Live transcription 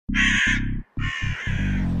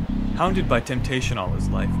Hounded by temptation all his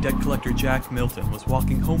life, debt collector Jack Milton was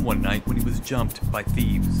walking home one night when he was jumped by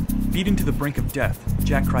thieves. Beaten to the brink of death,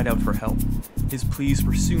 Jack cried out for help. His pleas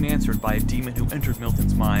were soon answered by a demon who entered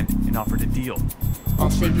Milton's mind and offered a deal. I'll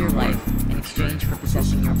save your life in exchange for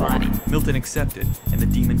possessing your body. Milton accepted, and the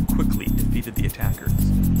demon quickly defeated the attackers.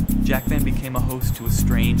 Jack then became a host to a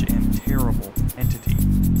strange and terrible entity.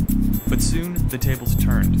 But soon, the tables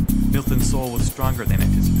turned. Milton's soul was stronger than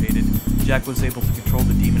anticipated. Jack was able to control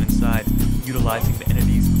the demon inside, utilizing the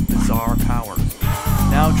entity's bizarre powers.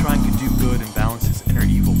 Now trying to do good and balance his inner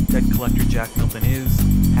evil, debt collector Jack Milton is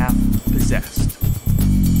half possessed.